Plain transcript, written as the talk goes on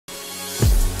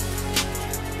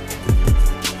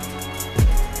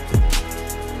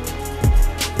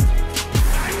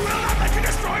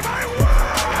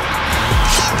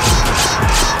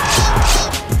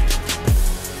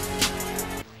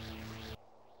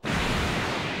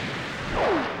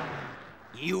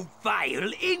You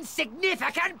vile,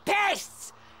 insignificant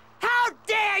pests! How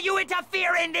dare you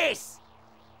interfere in this?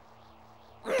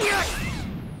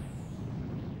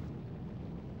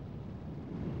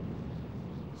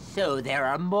 So there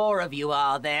are more of you,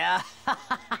 are there?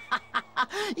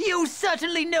 You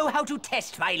certainly know how to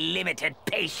test my limited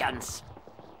patience.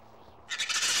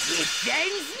 It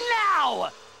ends now!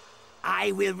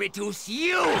 I will reduce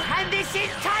you and this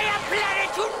entire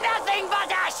planet to nothing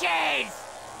but ashes!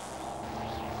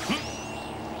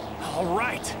 All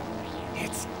right,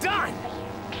 it's done!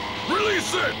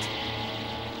 Release it!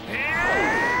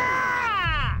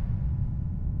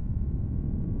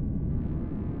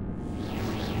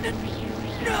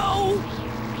 No!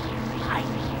 I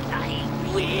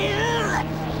will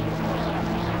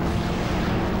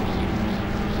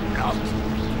not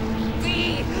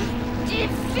be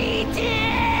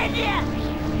defeated!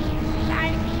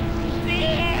 Like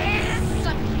this!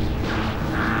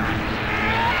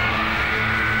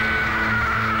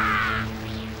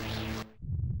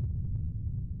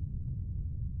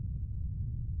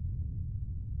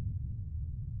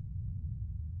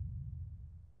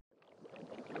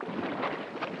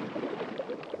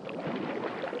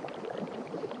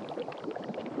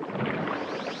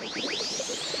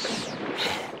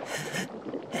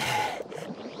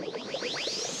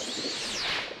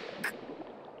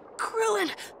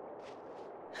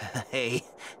 Hey,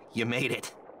 you made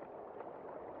it.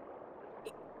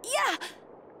 Yeah!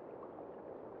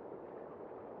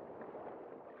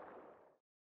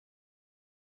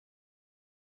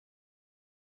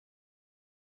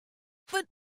 But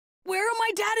where are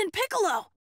my dad and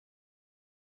Piccolo?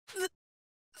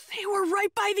 They were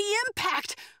right by the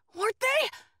impact, weren't they?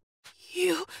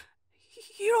 You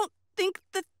don't think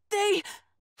that they...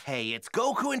 Hey, it's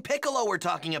Goku and Piccolo we're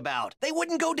talking about. They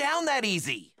wouldn't go down that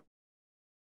easy.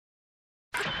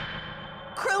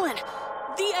 Krillin,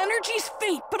 the energy's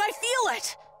faint, but I feel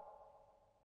it!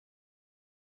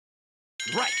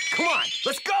 Right, come on,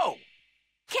 let's go!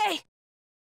 Okay.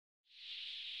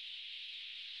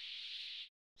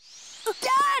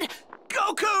 Dad!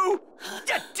 Goku!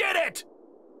 You did it!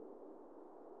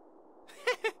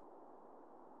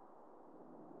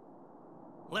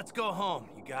 Let's go home,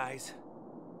 you guys.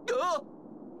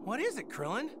 What is it,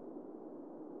 Krillin?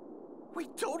 We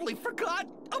totally forgot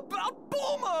about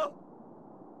Bulma!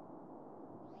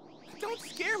 Don't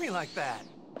scare me like that.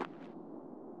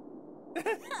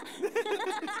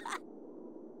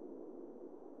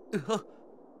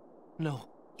 No,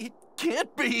 it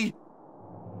can't be!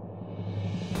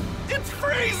 It's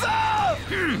Frieza!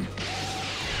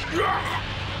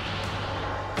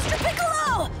 Mr.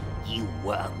 Piccolo! You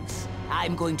worms.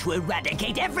 I'm going to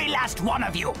eradicate every last one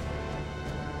of you!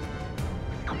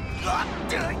 Krillin!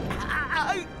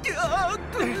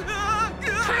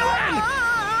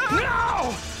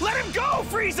 No! Let him go,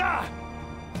 Frieza!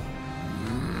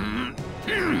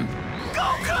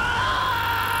 Goku!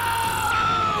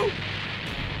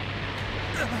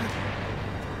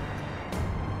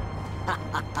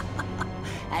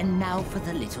 And now for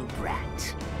the little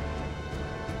brat.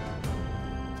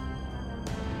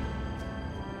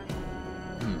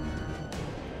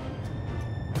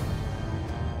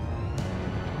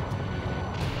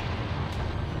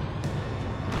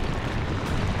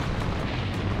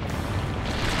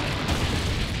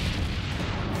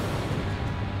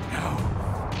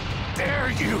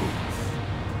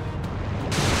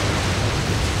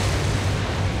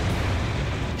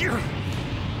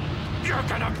 You're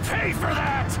gonna pay for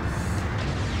that!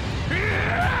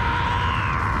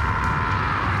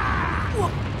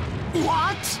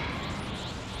 What?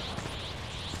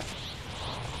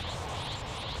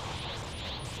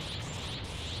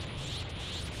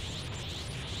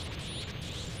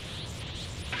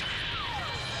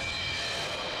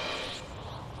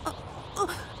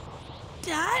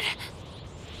 Dad?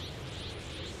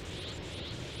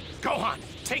 Gohan,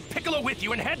 take Piccolo with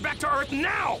you and head back to Earth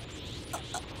now!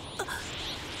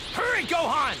 Hurry,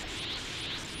 Gohan!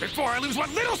 Before I lose what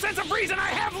little sense of reason I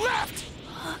have left!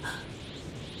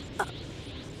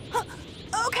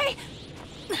 Okay.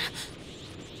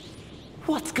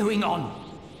 What's going on?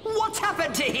 What's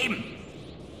happened to him?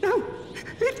 No,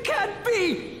 it can't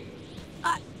be!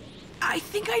 I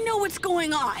think I know what's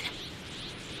going on.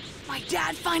 My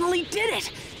dad finally did it!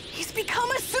 He's become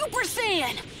a Super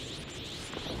Saiyan!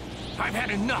 I've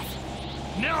had enough!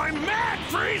 Now I'm mad,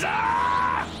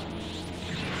 Frieza!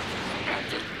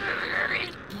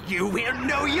 You will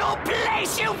know your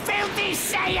place, you filthy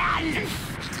Saiyan!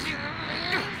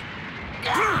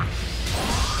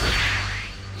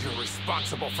 You're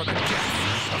responsible for the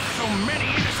death of so many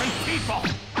innocent people!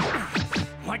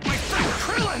 Like my friend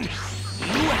Krillin!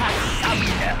 You have some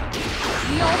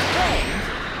your friend?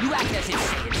 You act as if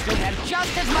Saiyans don't have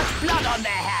just as much blood on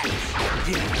their hands.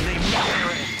 Yeah, they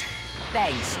never end.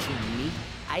 Thanks to me,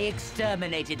 I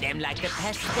exterminated them like the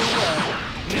pest of the world.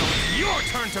 Now it's your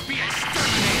turn to be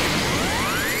exterminated!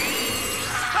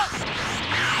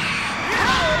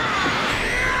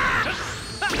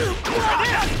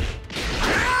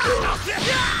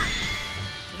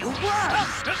 You were!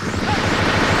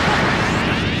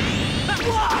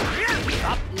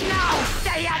 Up now,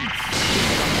 Saiyan!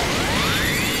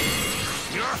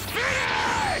 You're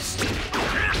finished!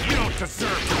 You don't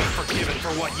deserve to be forgiven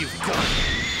for what you've done.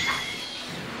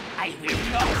 I will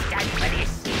not stand for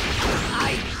this. I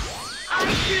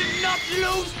will not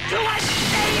lose to a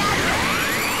Saiyan!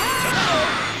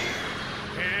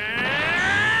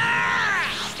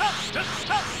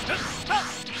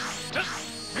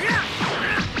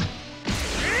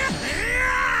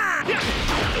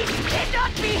 This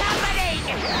cannot be happening!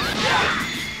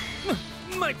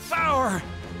 My power!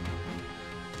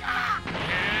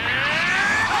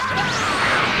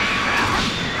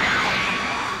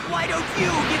 Why don't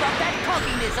you give up that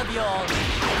cockiness of yours?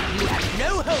 You have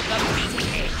no hope of beating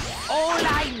me. All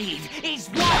I need is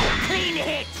one clean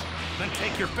hit. Then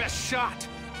take your best shot.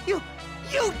 You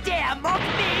dare mock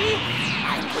me?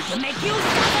 I'm going to make you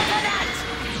suffer for that!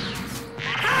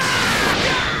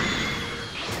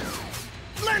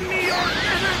 Lend me your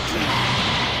energy!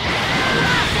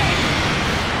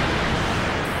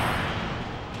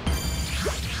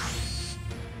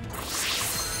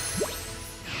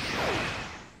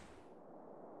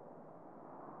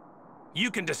 You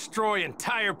can destroy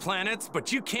entire planets,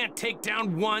 but you can't take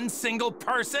down one single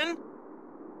person?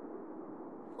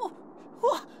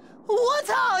 What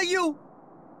are you?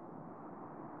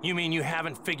 You mean you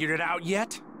haven't figured it out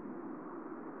yet?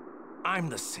 I'm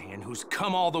the Saiyan who's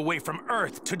come all the way from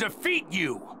Earth to defeat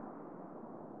you!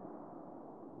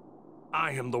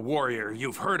 I am the warrior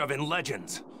you've heard of in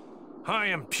legends. I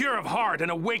am pure of heart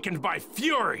and awakened by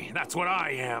fury, that's what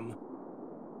I am.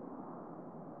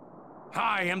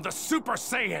 I am the Super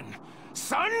Saiyan,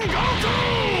 Son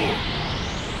Goku!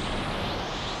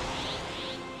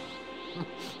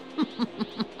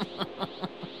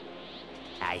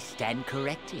 I stand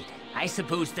corrected. I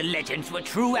suppose the legends were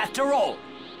true after all.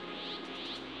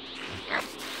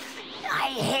 I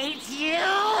hate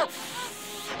you!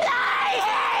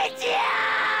 I hate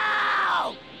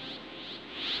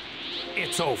you!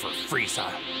 It's over,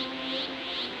 Frieza.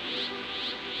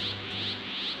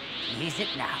 Is it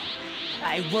now?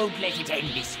 I won't let it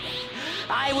end this way.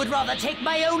 I would rather take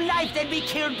my own life than be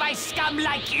killed by scum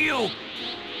like you!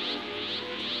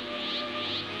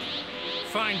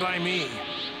 Fine by me.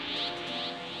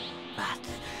 But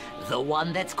the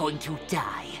one that's going to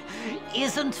die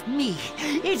isn't me.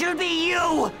 It'll be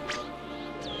you!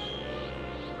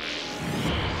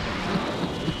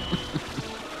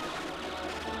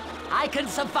 I can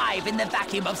survive in the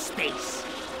vacuum of space.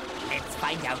 Let's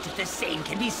find out if the same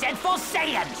can be said for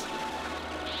Saiyans!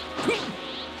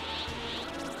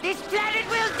 This planet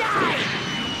will die!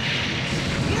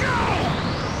 No!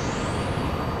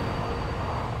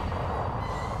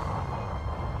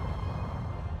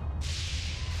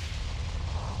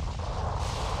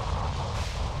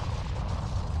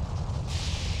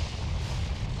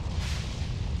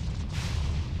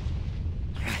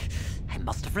 I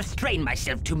must have restrained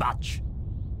myself too much.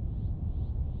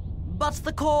 But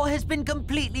the core has been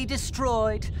completely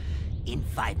destroyed. In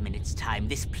 5 minutes' time,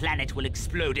 this planet will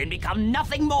explode and become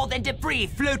nothing more than debris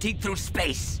floating through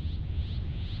space.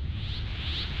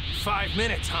 5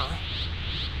 minutes, huh?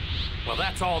 Well,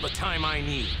 that's all the time I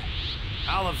need.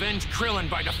 I'll avenge Krillin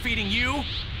by defeating you,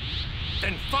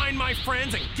 then find my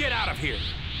friends and get out of here.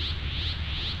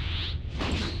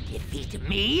 Defeat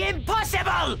me?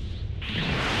 Impossible! You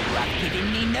have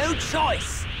given me no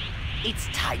choice. It's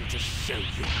time to show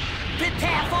you.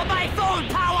 Prepare for my full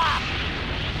power!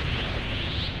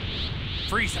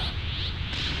 Frieza,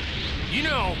 you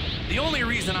know, the only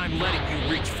reason I'm letting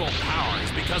you reach full power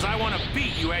is because I want to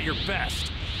beat you at your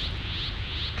best.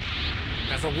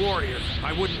 As a warrior,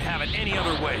 I wouldn't have it any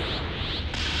other way.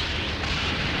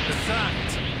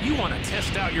 Besides, you want to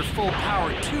test out your full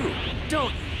power too,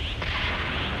 don't you?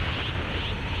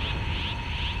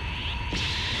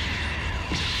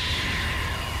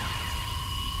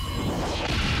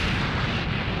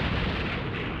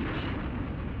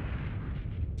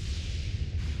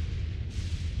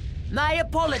 My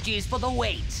apologies for the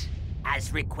wait.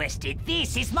 As requested,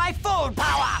 this is my full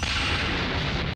power!